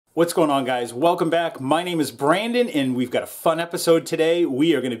What's going on, guys? Welcome back. My name is Brandon and we've got a fun episode today.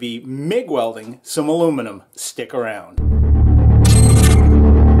 We are going to be MIG welding some aluminum. Stick around.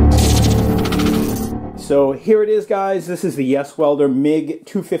 So here it is, guys. This is the YesWelder Mig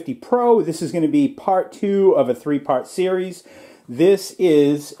 250 Pro. This is going to be part 2 of a 3-part series. This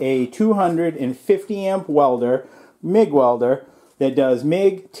is a 250 amp welder, MIG welder, that does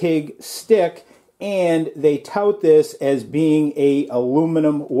MIG, TIG, stick, and they tout this as being a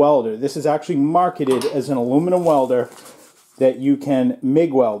aluminum welder. This is actually marketed as an aluminum welder that you can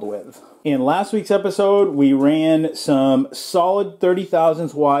MIG weld with. In last week's episode, we ran some solid 30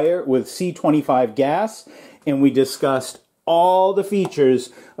 thousandths wire with C25 gas, and we discussed all the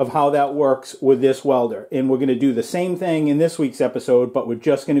features of how that works with this welder. And we're going to do the same thing in this week's episode, but we're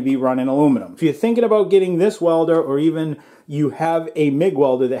just going to be running aluminum. If you're thinking about getting this welder, or even you have a MIG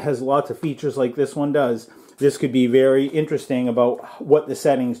welder that has lots of features like this one does, this could be very interesting about what the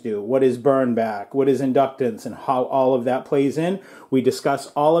settings do, what is burn back, what is inductance, and how all of that plays in. We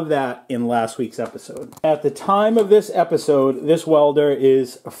discussed all of that in last week's episode. At the time of this episode, this welder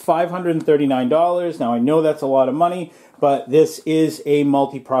is $539. Now, I know that's a lot of money, but this is a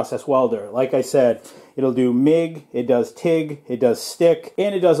multi-process welder. Like I said, it'll do MIG, it does TIG, it does stick,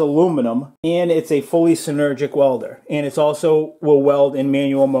 and it does aluminum, and it's a fully synergic welder. And it's also will weld in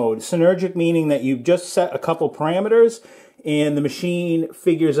manual mode. Synergic meaning that you just set a couple parameters and the machine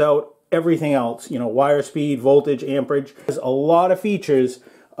figures out everything else, you know, wire speed, voltage, amperage. There's a lot of features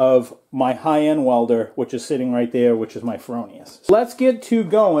of my high-end welder, which is sitting right there, which is my Fronius. So let's get to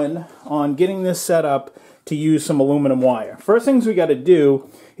going on getting this set up to use some aluminum wire. First things we got to do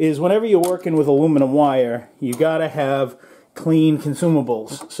is whenever you're working with aluminum wire, you got to have clean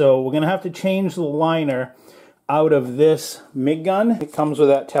consumables. So we're going to have to change the liner out of this MIG gun. It comes with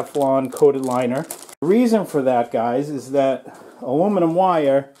that Teflon coated liner. The reason for that, guys, is that aluminum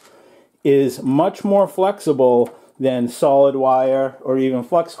wire is much more flexible than solid wire or even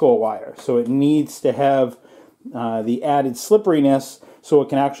flex core wire. So it needs to have the added slipperiness so it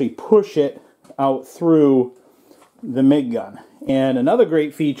can actually push it out through the MIG gun. And another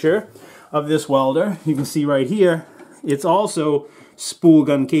great feature of this welder, you can see right here, it's also spool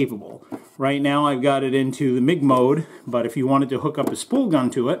gun capable. Right now I've got it into the MIG mode, but if you wanted to hook up a spool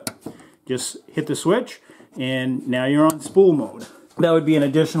gun to it, just hit the switch and now you're on spool mode. That would be an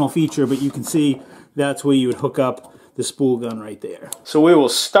additional feature, but you can see that's where you would hook up the spool gun right there. So we will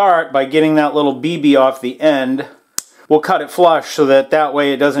start by getting that little BB off the end. We'll cut it flush so that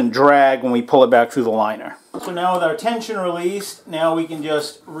way it doesn't drag when we pull it back through the liner. So now with our tension released, now we can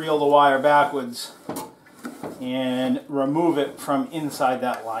just reel the wire backwards and remove it from inside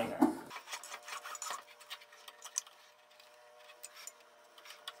that liner.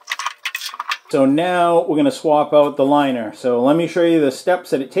 So now we're going to swap out the liner. So let me show you the steps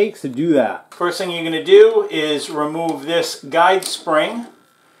that it takes to do that. First thing you're going to do is remove this guide spring.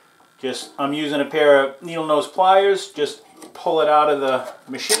 I'm using a pair of needle nose pliers, just pull it out of the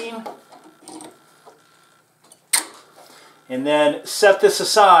machine. And then set this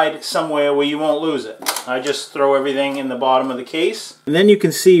aside somewhere where you won't lose it. I just throw everything in the bottom of the case. And then you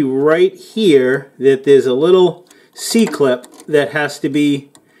can see right here that there's a little C-clip that has to be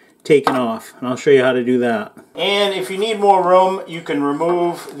taken off. And I'll show you how to do that. And if you need more room, you can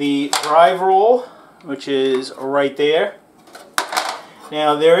remove the drive roll, which is right there.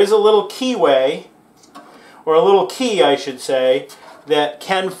 Now there is a little keyway, or a little key I should say, that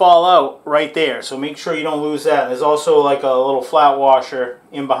can fall out right there. So make sure you don't lose that. There's also like a little flat washer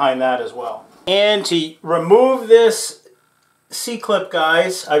in behind that as well. And to remove this C-clip,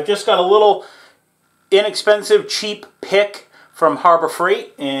 guys, I've just got a little inexpensive cheap pick from Harbor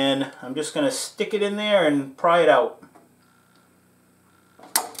Freight, and I'm just going to stick it in there and pry it out.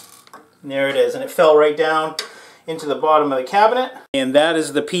 And there it is, and it fell right down into the bottom of the cabinet, and that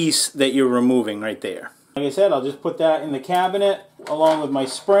is the piece that you're removing right there. Like I said, I'll just put that in the cabinet along with my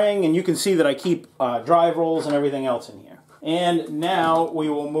spring, and you can see that I keep drive rolls and everything else in here. And now we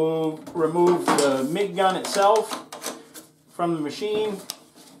will remove the MIG gun itself from the machine.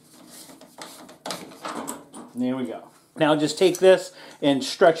 And there we go. Now just take this and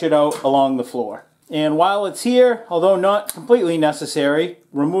stretch it out along the floor. And while it's here, although not completely necessary,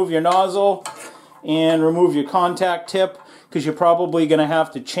 remove your nozzle and remove your contact tip, because you're probably going to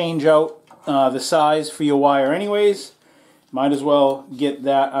have to change out the size for your wire anyways. Might as well get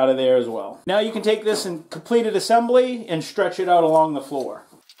that out of there as well. Now you can take this and completed assembly and stretch it out along the floor.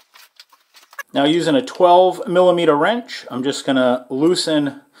 Now using a 12mm wrench, I'm just going to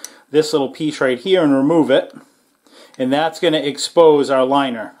loosen this little piece right here and remove it. And that's going to expose our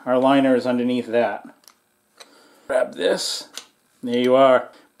liner. Our liner is underneath that. Grab this. There you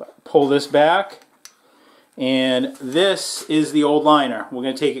are. pull this back, and this is the old liner. We're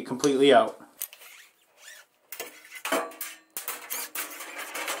going to take it completely out.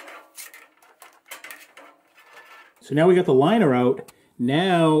 So now we got the liner out.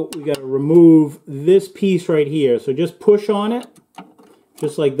 Now we got to remove this piece right here. So just push on it,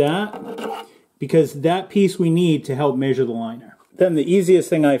 just like that, because that piece we need to help measure the liner. Then the easiest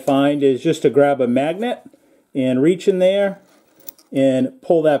thing I find is just to grab a magnet and reach in there and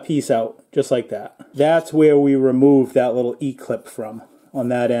pull that piece out, just like that. That's where we remove that little E-clip from on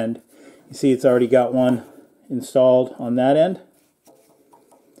that end. You see it's already got one installed on that end.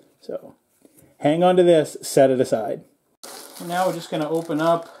 So hang on to this, set it aside. Now we're just going to open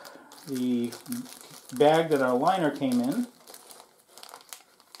up the bag that our liner came in.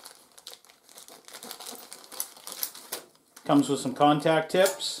 Comes with some contact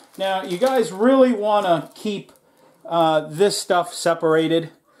tips. Now you guys really want to keep this stuff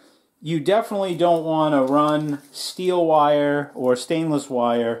separated. You definitely don't want to run steel wire or stainless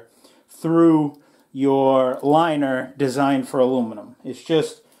wire through your liner designed for aluminum. It's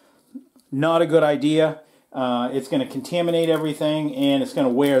just not a good idea. It's going to contaminate everything, and it's going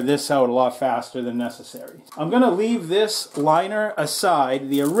to wear this out a lot faster than necessary. I'm going to leave this liner aside,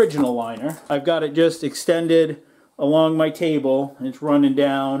 the original liner. I've got it just extended along my table, and it's running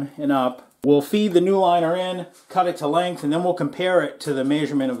down and up. We'll feed the new liner in, cut it to length, and then we'll compare it to the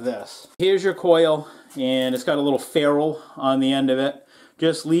measurement of this. Here's your coil, and it's got a little ferrule on the end of it.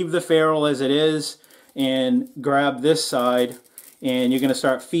 Just leave the ferrule as it is and grab this side, and you're going to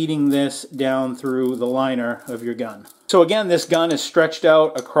start feeding this down through the liner of your gun. So again, this gun is stretched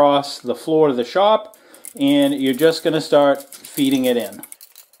out across the floor of the shop, and you're just going to start feeding it in.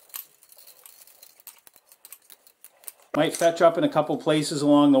 Might fetch up in a couple places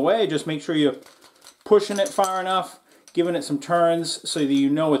along the way. Just make sure you're pushing it far enough, giving it some turns so that you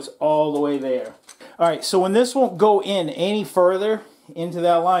know it's all the way there. Alright, so when this won't go in any further into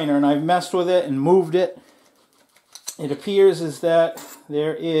that liner, and I've messed with it and moved it, it appears is that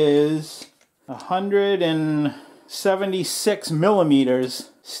there is 176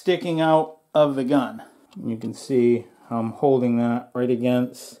 millimeters sticking out of the gun. You can see I'm holding that right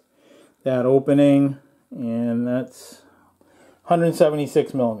against that opening, and that's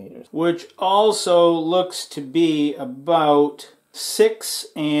 176 millimeters, which also looks to be about 6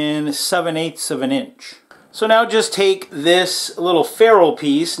 7/8 of an inch. So now just take this little ferrule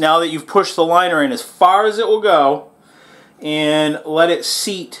piece, now that you've pushed the liner in as far as it will go, and let it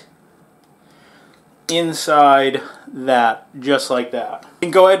seat inside that, just like that. You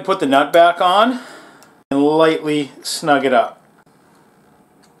can go ahead and put the nut back on and lightly snug it up.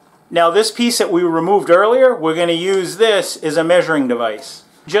 Now this piece that we removed earlier, we're going to use this as a measuring device.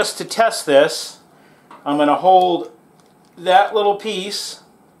 Just to test this, I'm going to hold that little piece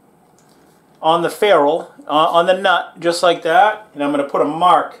on the ferrule, on the nut, just like that, and I'm going to put a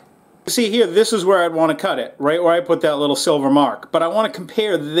mark. See here, this is where I'd want to cut it, right where I put that little silver mark. But I want to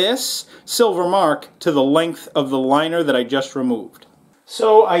compare this silver mark to the length of the liner that I just removed.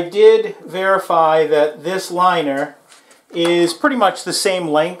 So I did verify that this liner is pretty much the same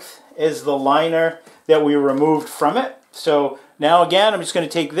length as the liner that we removed from it. So now again, I'm just going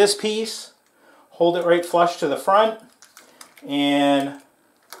to take this piece, hold it right flush to the front, and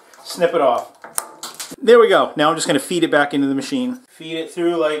snip it off. There we go. Now I'm just going to feed it back into the machine. Feed it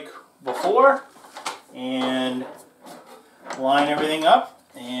through like before, and line everything up,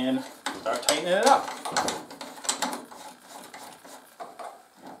 and start tightening it up.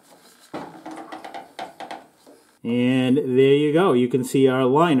 And there you go. You can see our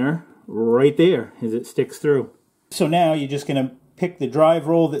liner right there as it sticks through. So now you're just going to pick the drive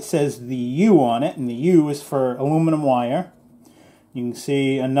roll that says the U on it, and the U is for aluminum wire. You can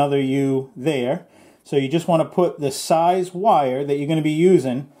see another U there. So you just want to put the size wire that you're going to be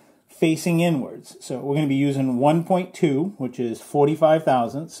using facing inwards. So we're going to be using 1.2, which is 45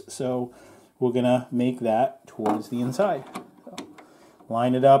 thousandths. So we're going to make that towards the inside. So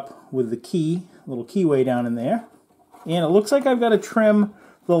line it up with the key, little keyway down in there. And it looks like I've got to trim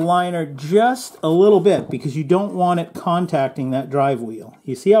the liner just a little bit because you don't want it contacting that drive wheel.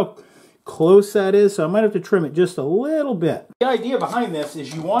 You see how close that is? So I might have to trim it just a little bit. The idea behind this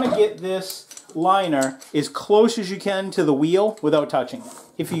is you want to get this liner as close as you can to the wheel without touching it.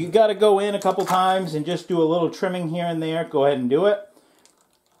 If you got to go in a couple times and just do a little trimming here and there, go ahead and do it.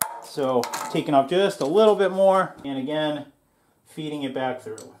 So taking off just a little bit more, and again, feeding it back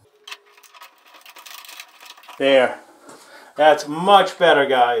through. There. That's much better,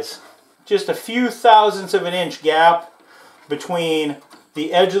 guys. Just a few thousandths of an inch gap between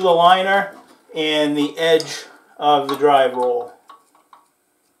the edge of the liner and the edge of the drive roll.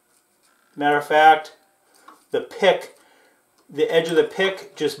 Matter of fact, the edge of the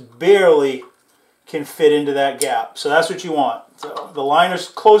pick just barely can fit into that gap. So that's what you want. So the liner's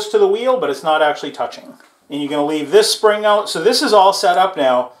close to the wheel, but it's not actually touching. And you're going to leave this spring out. So this is all set up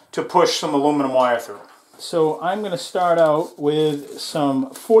now to push some aluminum wire through. So I'm going to start out with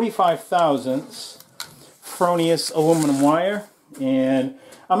some 45 thousandths Fronius aluminum wire, and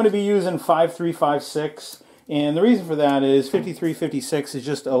I'm going to be using 5356, and the reason for that is 5356 is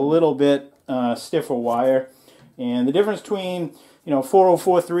just a little bit stiffer wire, and the difference between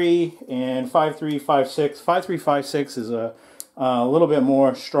 4043 and 5356 is a little bit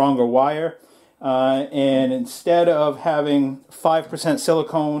more stronger wire. And instead of having 5%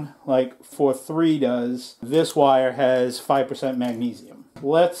 silicone like 43 does, this wire has 5% magnesium.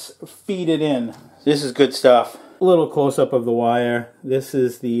 Let's feed it in. This is good stuff. A little close up of the wire. This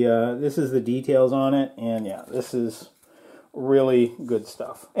is the details on it, and yeah, this is really good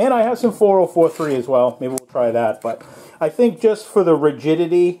stuff. And I have some 4043 as well. Maybe we'll try that. But I think just for the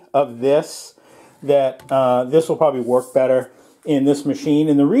rigidity of this, that this will probably work better in this machine.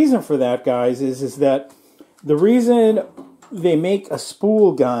 And the reason for that, guys, is that the reason they make a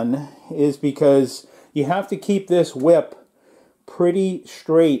spool gun is because you have to keep this whip pretty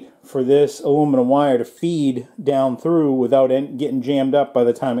straight for this aluminum wire to feed down through without getting jammed up by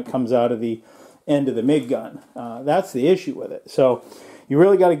the time it comes out of the end of the MIG gun. That's the issue with it. So you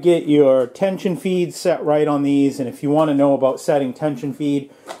really got to get your tension feed set right on these, and if you want to know about setting tension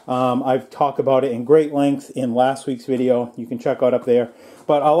feed, I've talked about it in great length in last week's video. You can check out up there.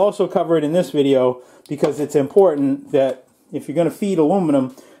 But I'll also cover it in this video because it's important that if you're going to feed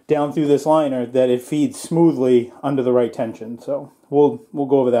aluminum down through this liner, that it feeds smoothly under the right tension. So we'll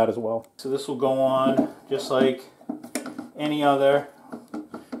go over that as well. So this will go on just like any other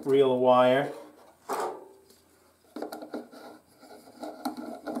reel of wire.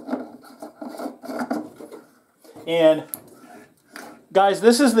 And guys,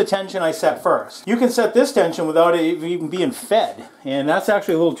 this is the tension I set first. You can set this tension without it even being fed, and that's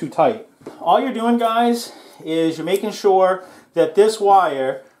actually a little too tight. All you're doing, guys, is you're making sure that this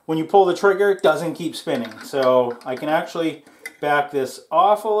wire, when you pull the trigger, doesn't keep spinning. So I can actually back this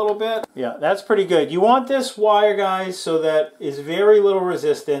off a little bit. Yeah, that's pretty good. You want this wire, guys, so that it's very little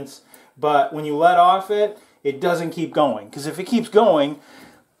resistance, but when you let off it, it doesn't keep going. Because if it keeps going,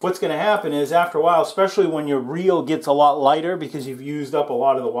 what's going to happen is after a while, especially when your reel gets a lot lighter because you've used up a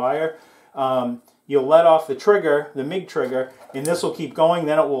lot of the wire, you'll let off the trigger, the MIG trigger, and this will keep going.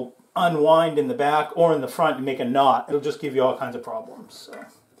 Then it will unwind in the back or in the front and make a knot. It'll just give you all kinds of problems. So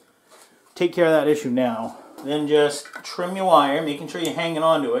take care of that issue now. Then just trim your wire, making sure you're hanging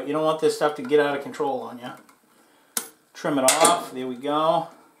on to it. You don't want this stuff to get out of control on you. Trim it off. There we go.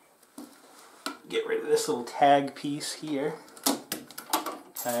 Get rid of this little tag piece here.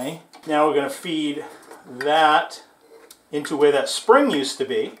 Okay, now we're going to feed that into where that spring used to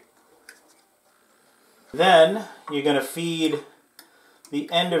be. Then you're going to feed the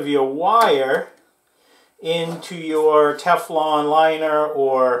end of your wire into your Teflon liner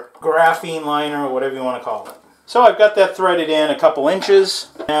or graphene liner or whatever you want to call it. So I've got that threaded in a couple inches.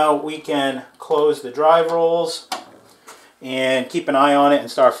 Now we can close the drive rolls and keep an eye on it and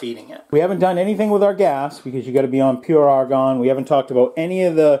start feeding it. We haven't done anything with our gas because you got to be on pure argon. We haven't talked about any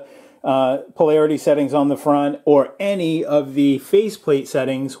of the polarity settings on the front or any of the faceplate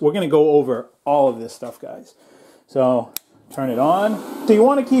settings. We're going to go over all of this stuff, guys. So turn it on. So you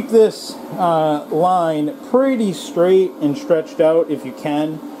want to keep this line pretty straight and stretched out if you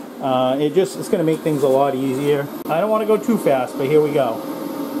can. It's going to make things a lot easier. I don't want to go too fast, but here we go.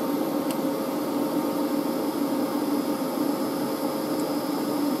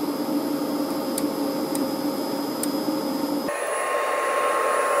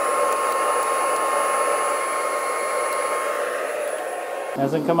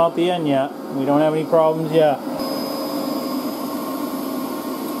 Hasn't come out the end yet. We don't have any problems yet.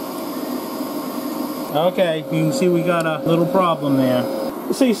 Okay, you can see we got a little problem there.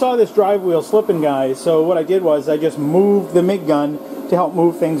 So you saw this drive wheel slipping, guys. So what I did was I just moved the MIG gun to help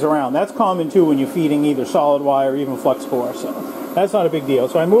move things around. That's common too when you're feeding either solid wire or even flux core. So that's not a big deal.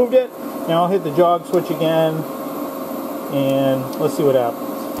 So I moved it. Now I'll hit the jog switch again. And let's see what happens.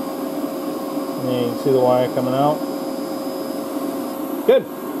 And you can see the wire coming out. Good.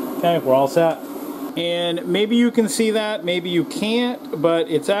 Okay, we're all set. And maybe you can see that, maybe you can't, but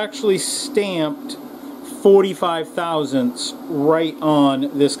it's actually stamped 45 thousandths right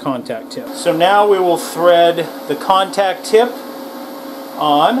on this contact tip. So now we will thread the contact tip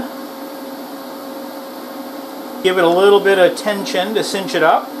on. Give it a little bit of tension to cinch it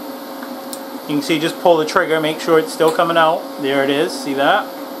up. You can see, just pull the trigger, make sure it's still coming out. There it is, see that?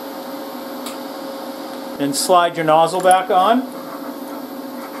 and slide your nozzle back on.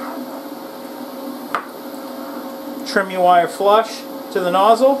 Trim your wire flush to the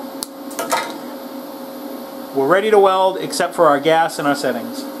nozzle. We're ready to weld except for our gas and our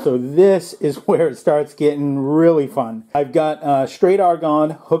settings. So this is where it starts getting really fun. I've got straight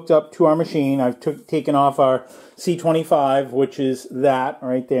argon hooked up to our machine. I've taken off our C25, which is that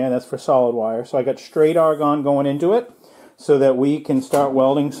right there. That's for solid wire. So I got straight argon going into it so that we can start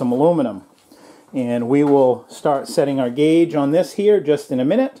welding some aluminum. And we will start setting our gauge on this here just in a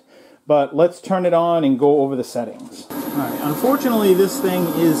minute. But let's turn it on and go over the settings. Alright, unfortunately this thing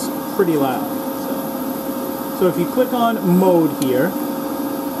is pretty loud. So if you click on mode here,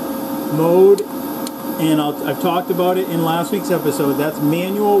 mode, and I've talked about it in last week's episode, that's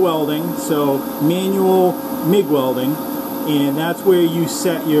manual welding, so manual MIG welding, and that's where you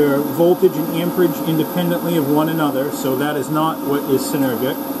set your voltage and amperage independently of one another, so that is not what is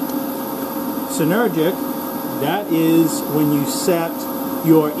synergic. Synergic, that is when you set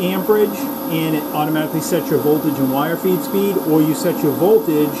your amperage and it automatically sets your voltage and wire feed speed, or you set your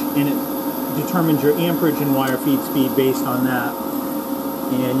voltage and it determines your amperage and wire feed speed based on that.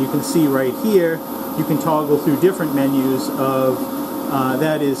 And you can see right here, you can toggle through different menus of,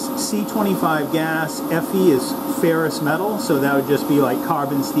 that is C25 gas, Fe is ferrous metal, so that would just be like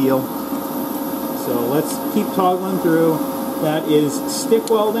carbon steel. So let's keep toggling through. That is stick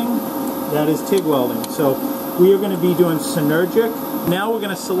welding, that is TIG welding. So we are going to be doing synergic. Now we're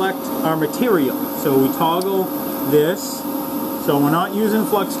going to select our material. So we toggle this. So we're not using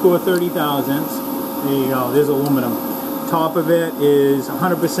flux core 30 thousandths. There you go, there's aluminum. Top of it is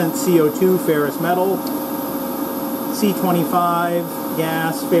 100% CO2 ferrous metal, C25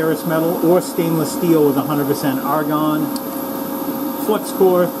 gas ferrous metal, or stainless steel with 100% argon. Flux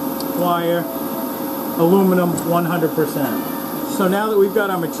core wire, aluminum 100%. So now that we've got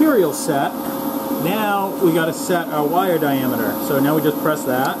our material set, now we got to set our wire diameter. So now we just press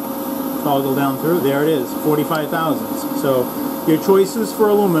that, toggle down through, there it is, 45 thousandths. So your choices for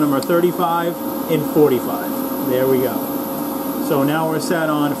aluminum are 35 and 45. There we go. So now we're set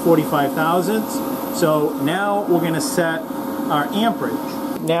on 45 thousandths. So now we're going to set our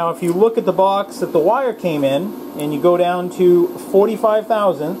amperage. Now if you look at the box that the wire came in, and you go down to 45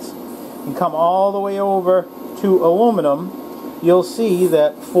 thousandths and come all the way over to aluminum, you'll see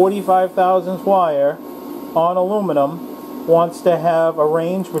that 45 thousandths wire on aluminum wants to have a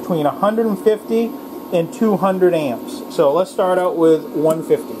range between 150 and 200 amps. So let's start out with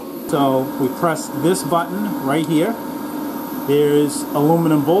 150. So we press this button right here. There's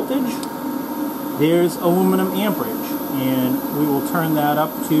aluminum voltage. There's aluminum amperage. And we will turn that up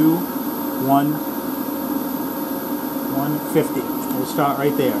to 150. We'll start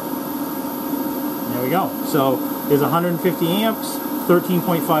right there. There we go. So there's 150 amps,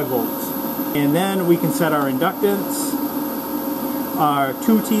 13.5 volts. And then we can set our inductance, our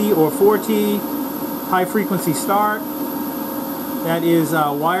 2T or 4T, high frequency start, that is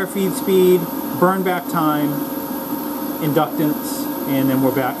wire feed speed, burn back time, inductance, and then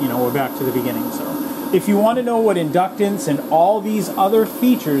we're back, we're back to the beginning. So if you want to know what inductance and all these other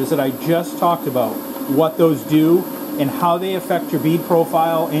features that I just talked about, what those do and how they affect your bead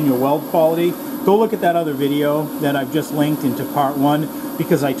profile and your weld quality, go look at that other video that I've just linked into part 1,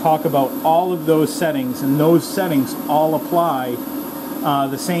 because I talk about all of those settings, and those settings all apply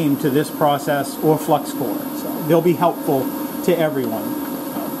the same to this process or flux core. So they'll be helpful to everyone.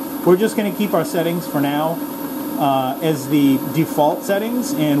 We're just going to keep our settings for now as the default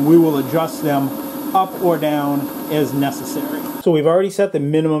settings, and we will adjust them up or down as necessary. So we've already set the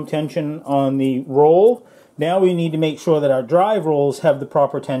minimum tension on the roll. Now we need to make sure that our drive rolls have the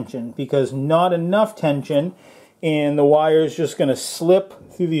proper tension, because not enough tension and the wire is just going to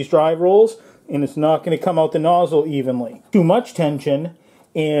slip through these drive rolls and it's not going to come out the nozzle evenly. Too much tension,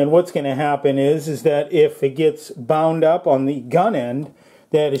 and what's going to happen is that if it gets bound up on the gun end,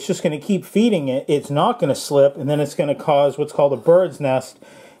 that it's just going to keep feeding it, it's not going to slip, and then it's going to cause what's called a bird's nest,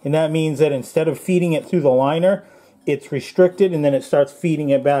 and that means that instead of feeding it through the liner, it's restricted, and then it starts feeding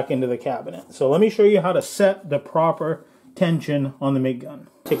it back into the cabinet. So let me show you how to set the proper tension on the MIG gun.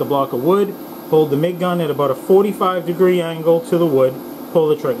 Take a block of wood, hold the MIG gun at about a 45-degree angle to the wood, pull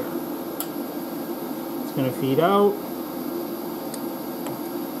the trigger. It's going to feed out.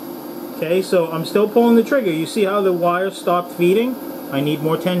 Okay, so I'm still pulling the trigger. You see how the wire stopped feeding? I need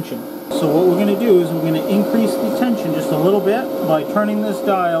more tension. So what we're going to do is we're going to increase the tension just a little bit by turning this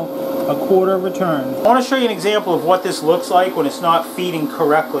dial a quarter of a turn. I want to show you an example of what this looks like when it's not feeding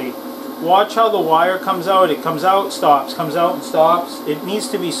correctly. Watch how the wire comes out. It comes out, stops, comes out and stops. It needs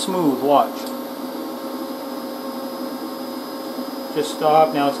to be smooth. Watch. just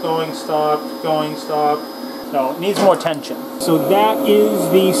stop. Now it's going, stop, going, stop. No, it needs more tension. So that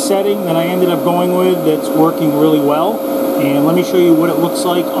is the setting that I ended up going with that's working really well. And let me show you what it looks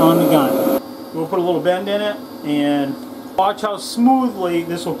like on the gun. We'll put a little bend in it and watch how smoothly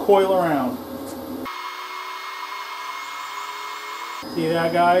this will coil around. See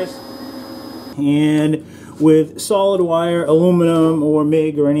that, guys? And with solid wire, aluminum or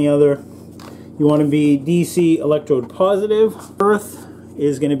MIG or any other, you want to be DC electrode positive. Earth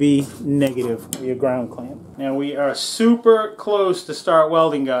is going to be negative for your ground clamp. Now we are super close to start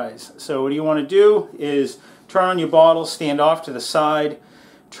welding, guys. So what you want to do is turn on your bottle, stand off to the side,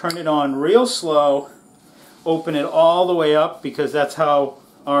 turn it on real slow, open it all the way up because that's how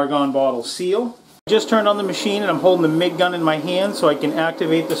argon bottles seal. Just turned on the machine and I'm holding the MIG gun in my hand so I can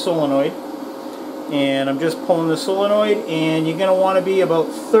activate the solenoid. And I'm just pulling the solenoid, and you're going to want to be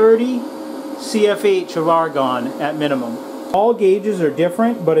about 30 CFH of argon at minimum. All gauges are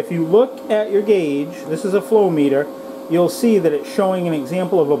different, but if you look at your gauge, this is a flow meter, you'll see that it's showing an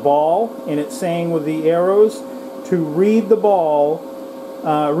example of a ball, and it's saying with the arrows to read the ball,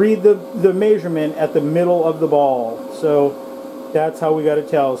 read the measurement at the middle of the ball. So that's how we got to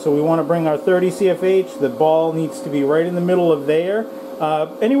tell. So we want to bring our 30 CFH, the ball needs to be right in the middle of there.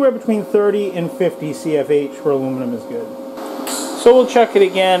 Anywhere between 30 and 50 CFH for aluminum is good. So we'll check it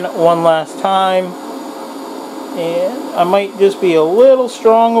again one last time. And I might just be a little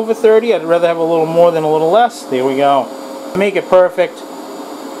strong over 30. I'd rather have a little more than a little less. There we go. To make it perfect,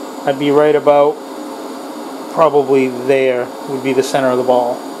 I'd be right about probably there would be the center of the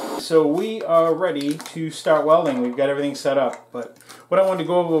ball. So we are ready to start welding. We've got everything set up. But what I wanted to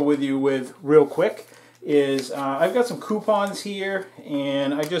go over with you real quick is I've got some coupons here,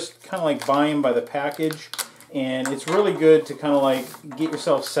 and I just kind of like buy them by the package, and it's really good to kind of like get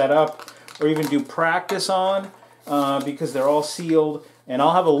yourself set up or even do practice on because they're all sealed. And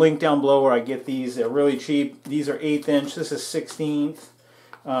I'll have a link down below where I get these. They're really cheap. These are 1/8 inch. This is 1/16.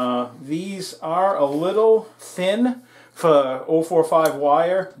 These are a little thin for 045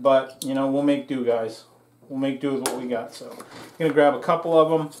 wire, but you know, we'll make do, guys. We'll make do with what we got. So I'm gonna grab a couple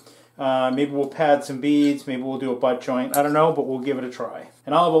of them. Maybe we'll pad some beads, maybe we'll do a butt joint, I don't know, but we'll give it a try.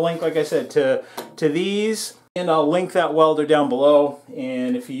 And I'll have a link, like I said, to these, and I'll link that welder down below,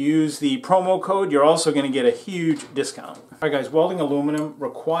 and if you use the promo code, you're also going to get a huge discount. Alright guys, welding aluminum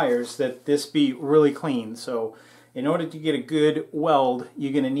requires that this be really clean, so in order to get a good weld,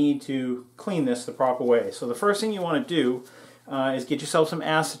 you're going to need to clean this the proper way. So the first thing you want to do is get yourself some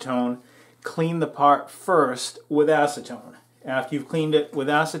acetone, clean the part first with acetone. After you've cleaned it with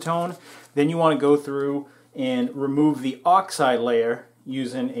acetone, then you want to go through and remove the oxide layer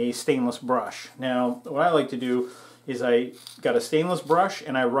using a stainless brush. Now, what I like to do is I got a stainless brush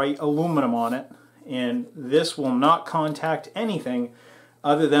and I write aluminum on it, and this will not contact anything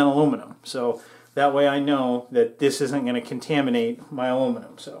other than aluminum. So that way I know that this isn't going to contaminate my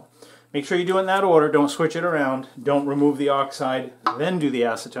aluminum. So make sure you do it in that order. Don't switch it around. Don't remove the oxide, then do the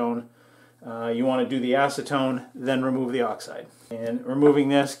acetone. You want to do the acetone, then remove the oxide. And removing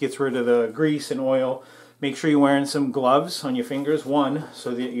this gets rid of the grease and oil. Make sure you're wearing some gloves on your fingers, one,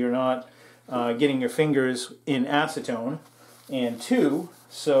 so that you're not getting your fingers in acetone, and two,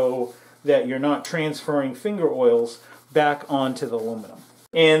 so that you're not transferring finger oils back onto the aluminum.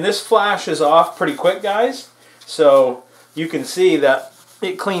 And this flashes off pretty quick, guys, so you can see that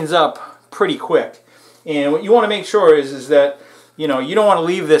it cleans up pretty quick. And what you want to make sure is that you know, you don't want to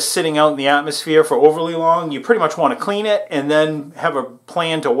leave this sitting out in the atmosphere for overly long. You pretty much want to clean it and then have a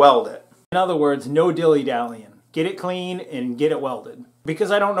plan to weld it. In other words, no dilly-dallying. Get it clean and get it welded.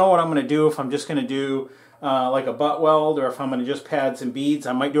 Because I don't know what I'm going to do, if I'm just going to do like a butt weld or if I'm going to just pad some beads.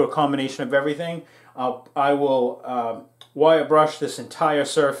 I might do a combination of everything. I will wire brush this entire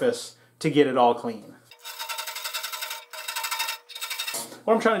surface to get it all clean.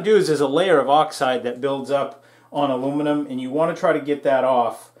 What I'm trying to do is there's a layer of oxide that builds up on aluminum, and you want to try to get that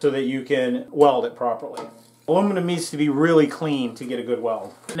off so that you can weld it properly. Aluminum needs to be really clean to get a good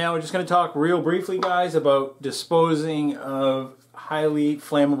weld. Now we're just going to talk real briefly, guys, about disposing of highly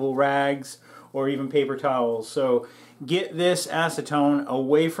flammable rags or even paper towels. So get this acetone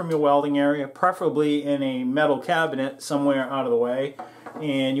away from your welding area, preferably in a metal cabinet somewhere out of the way.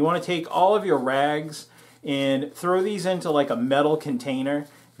 And you want to take all of your rags and throw these into like a metal container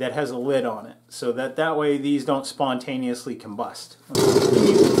that has a lid on it, so that way these don't spontaneously combust.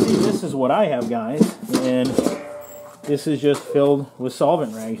 You can see this is what I have, guys, and this is just filled with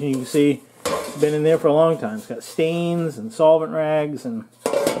solvent rags. And you can see it's been in there for a long time. It's got stains and solvent rags, and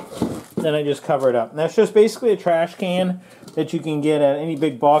then I just cover it up. And that's just basically a trash can that you can get at any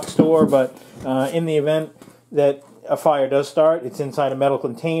big box store, but in the event that a fire does start. It's inside a metal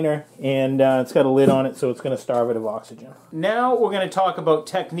container, and it's got a lid on it, so it's going to starve it of oxygen. Now we're going to talk about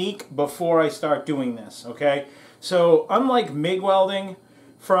technique before I start doing this, okay? So unlike MIG welding,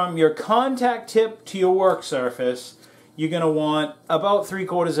 from your contact tip to your work surface, you're going to want about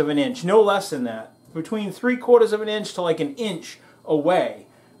 3/4 of an inch, no less than that. Between 3/4 of an inch to like an inch away.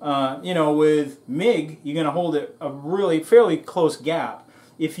 You know, with MIG, you're going to hold it a really fairly close gap.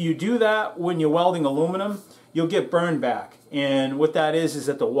 If you do that when you're welding aluminum, you'll get burned back. And what that is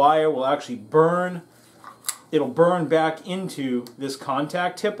that the wire will actually burn. It'll burn back into this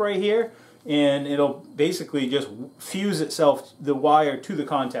contact tip right here, and it'll basically just fuse itself, the wire, to the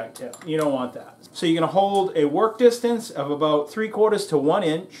contact tip. You don't want that. So you're going to hold a work distance of about 3/4 to 1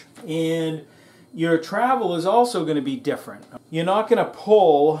 inch, and your travel is also going to be different. You're not going to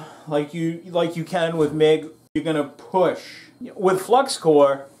pull like you can with MIG. You're going to push. With flux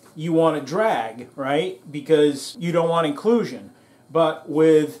core, you want to drag, right? Because you don't want inclusion. But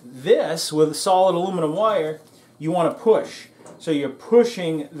with this, with solid aluminum wire, you want to push. So you're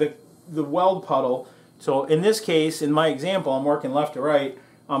pushing the weld puddle. So in this case, in my example, I'm working left to right.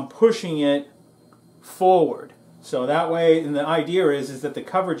 I'm pushing it forward. So that way, and the idea is that the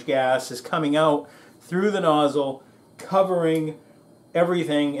coverage gas is coming out through the nozzle, covering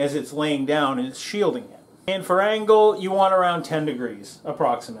everything as it's laying down, and it's shielding it. And for angle, you want around 10 degrees,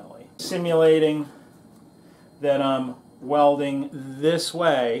 approximately. Simulating that I'm welding this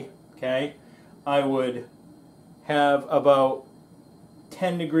way, okay, I would have about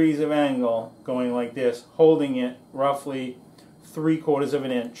 10 degrees of angle going like this, holding it roughly 3/4 of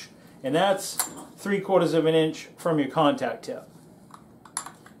an inch. And that's 3/4 of an inch from your contact tip.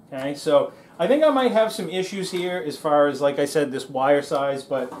 Okay, so I think I might have some issues here as far as, like I said, this wire size,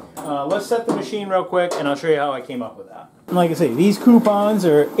 but let's set the machine real quick and I'll show you how I came up with that. And like I say, these coupons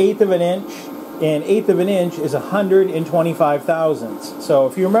are 1/8 of an inch, and 1/8 of an inch is 125 thousandths. So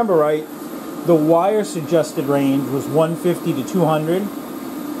if you remember right, the wire suggested range was 150 to 200.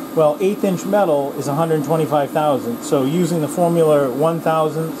 Well, 1/8 inch metal is 125 thousandths. So using the formula 1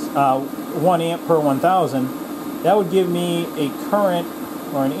 amp per 1,000, that would give me a current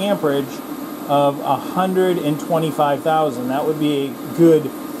or an amperage of 125,000. That would be a good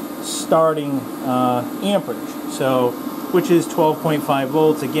starting amperage. So, which is 12.5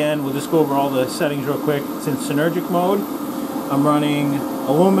 volts. Again, we'll just go over all the settings real quick. It's in synergic mode. I'm running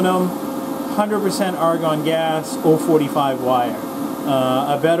aluminum, 100% argon gas, 045 wire.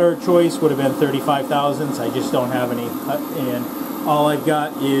 A better choice would have been 35 thousandths. I just don't have any, and all I've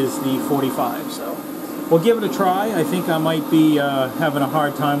got is the 45. So we'll give it a try. I think I might be having a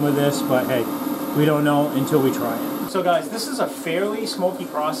hard time with this, but hey, we don't know until we try it. So guys, this is a fairly smoky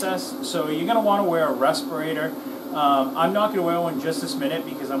process, so you're going to want to wear a respirator. I'm not going to wear one just this minute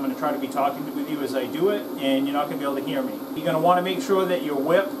because I'm going to try to be talking with you as I do it, and you're not going to be able to hear me. You're going to want to make sure that your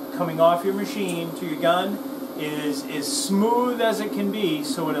whip coming off your machine to your gun is as smooth as it can be,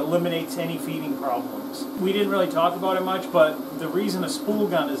 so it eliminates any feeding problems. We didn't really talk about it much, but the reason a spool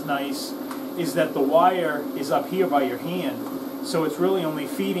gun is nice is that the wire is up here by your hand, so it's really only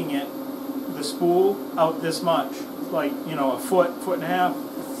feeding it, the spool, out this much, like, you know, a foot, foot and a half,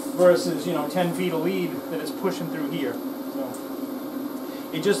 versus, you know, 10 feet of lead that it's pushing through here. So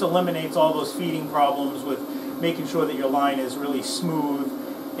it just eliminates all those feeding problems with making sure that your line is really smooth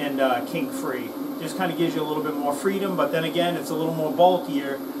and kink-free. Just kind of gives you a little bit more freedom, but then again, it's a little more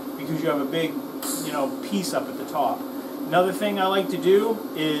bulkier because you have a big, you know, piece up at the top. Another thing I like to do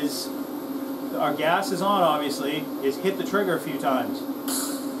is, our gas is on obviously, is hit the trigger a few times.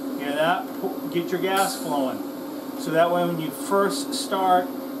 Hear that? Get your gas flowing. So that way when you first start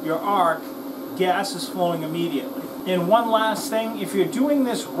your arc, gas is flowing immediately. And one last thing, if you're doing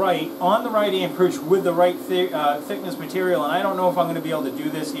this right, on the right amperage with the right thickness material, and I don't know if I'm going to be able to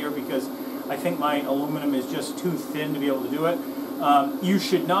do this here because I think my aluminum is just too thin to be able to do it. You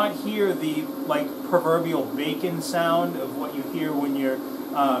should not hear the proverbial bacon sound of what you hear when you're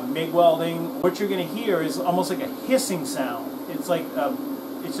MIG welding. What you're going to hear is almost like a hissing sound. It's like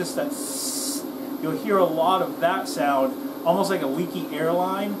it's just that you'll hear a lot of that sound, almost like a leaky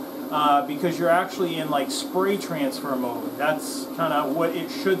airline, because you're actually in like spray transfer mode. That's kind of what it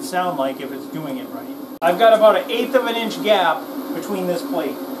should sound like if it's doing it right. I've got about an 1/8 of an inch gap between this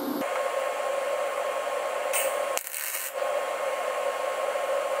plate.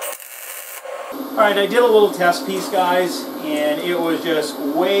 Alright, I did a little test piece, guys, and it was just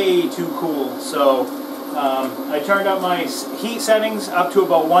way too cool. So I turned up my heat settings up to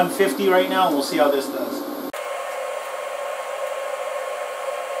about 150 right now, and we'll see how this does.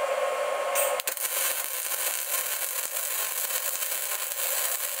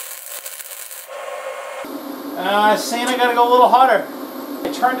 Saying I gotta go a little hotter.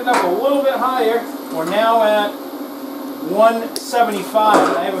 I turned it up a little bit higher. We're now at 175,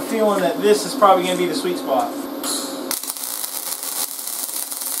 and I have a feeling that this is probably going to be the sweet spot.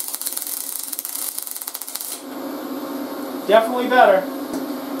 Definitely better.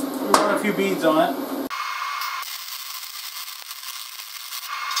 We'll run a few beads on it.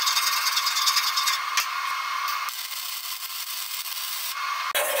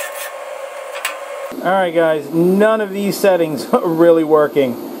 Alright guys, none of these settings are really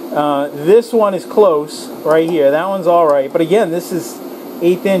working. This one is close right here. That one's alright. But again, this is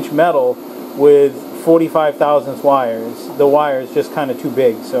 1/8 inch metal with 45 thousandths wires. The wire is just kind of too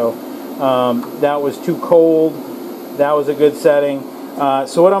big. So that was too cold. That was a good setting.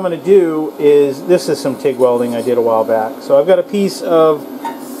 So what I'm going to do is, this is some TIG welding I did a while back. So I've got a piece of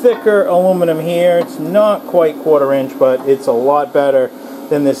thicker aluminum here. It's not quite 1/4 inch, but it's a lot better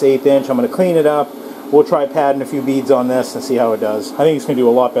than this 1/8 inch. I'm going to clean it up. We'll try padding a few beads on this and see how it does. I think it's going to do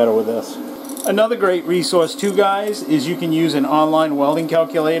a lot better with this. Another great resource too, guys, is you can use an online welding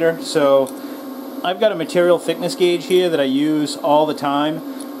calculator. So I've got a material thickness gauge here that I use all the time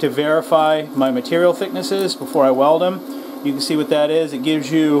to verify my material thicknesses before I weld them. You can see what that is. It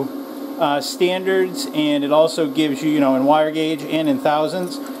gives you standards, and it also gives you, in wire gauge and in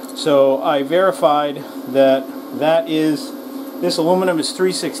thousandths. So I verified that this aluminum is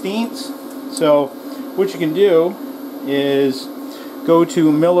 3/16. So what you can do is go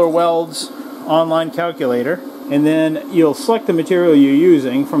to Miller Weld's online calculator, and then you'll select the material you're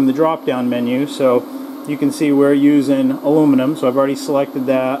using from the drop down menu. So you can see we're using aluminum, so I've already selected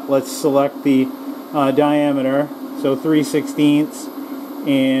that. Let's select the diameter, so 3/16,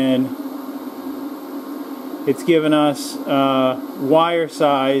 and it's given us wire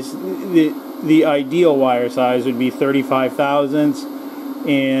size. The ideal wire size would be 35 thousandths,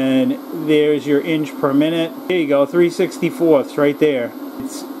 and there's your inch per minute. There you go, 3/64 right there.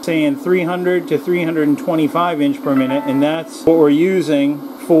 It's saying 300 to 325 inch per minute, and that's what we're using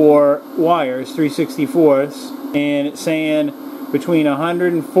for wires, 3/64, and it's saying between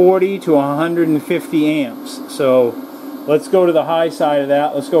 140 to 150 amps. So let's go to the high side of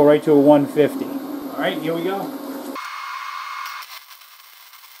that. Let's go right to a 150. All right, here we go.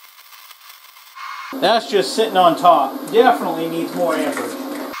 That's just sitting on top. Definitely needs more amperage.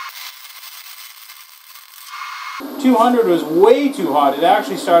 200 was way too hot. It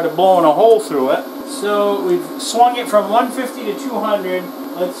actually started blowing a hole through it. So we've swung it from 150 to 200.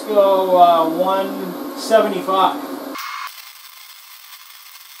 Let's go 175.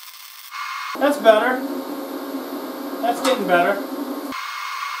 That's better. That's getting better.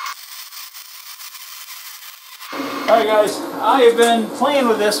 Alright guys, I have been playing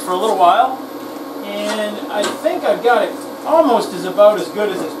with this for a little while, and I think I've got it almost about as good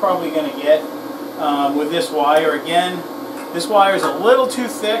as it's probably going to get with this wire. Again, this wire is a little too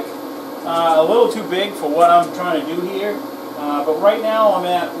thick, a little too big for what I'm trying to do here. But right now I'm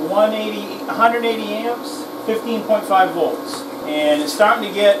at 180 amps, 15.5 volts. And it's starting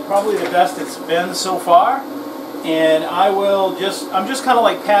to get probably the best it's been so far. And I'm just kind of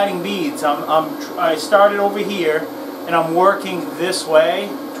like padding beads. I started over here, and I'm working this way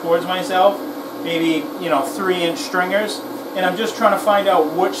towards myself, maybe 3-inch stringers, and I'm just trying to find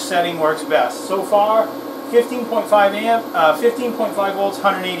out which setting works best. So far, 15.5 volts,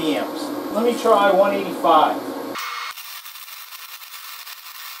 180 amps. Let me try 185.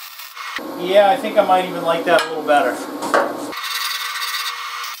 Yeah, I think I might even like that a little better.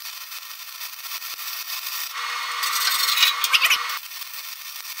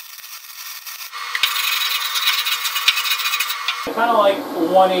 I kind of like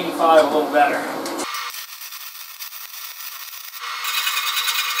 185 a little better.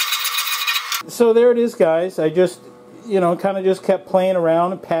 So there it is, guys. I just, kind of just kept playing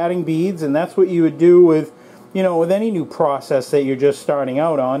around and padding beads, and that's what you would do with, with any new process that you're just starting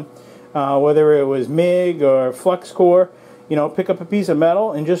out on. Whether it was MIG or flux core, pick up a piece of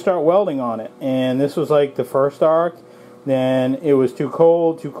metal and just start welding on it. And this was like the first arc. Then it was too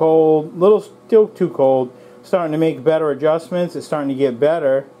cold, still too cold. Starting to make better adjustments. It's starting to get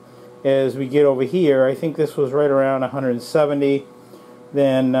better as we get over here. I think this was right around 170.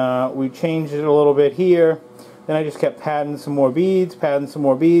 Then we changed it a little bit here. Then I just kept padding some more beads,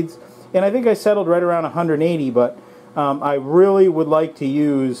 and I think I settled right around 180. But I really would like to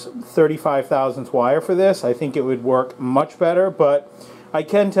use 35 thousandths wire for this. I think it would work much better, but I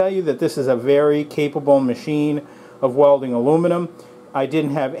can tell you that this is a very capable machine of welding aluminum. I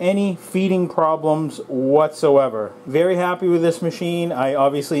didn't have any feeding problems whatsoever. Very happy with this machine. I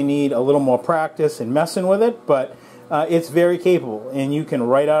obviously need a little more practice in messing with it, but it's very capable, and you can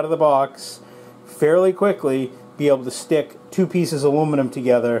right out of the box fairly quickly be able to stick two pieces of aluminum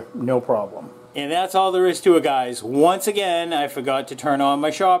together, no problem. And that's all there is to it, guys. Once again, I forgot to turn on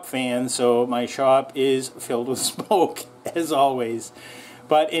my shop fan, so my shop is filled with smoke, as always.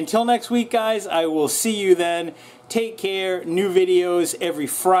 But until next week, guys, I will see you then. Take care. New videos every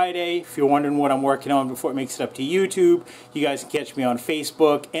Friday. If you're wondering what I'm working on before it makes it up to YouTube, you guys can catch me on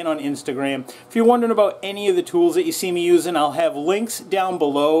Facebook and on Instagram. If you're wondering about any of the tools that you see me using, I'll have links down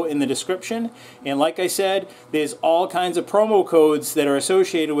below in the description. And like I said, there's all kinds of promo codes that are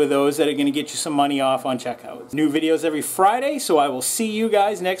associated with those that are going to get you some money off on checkouts. New videos every Friday, so I will see you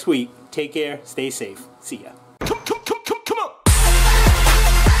guys next week. Take care. Stay safe. See ya.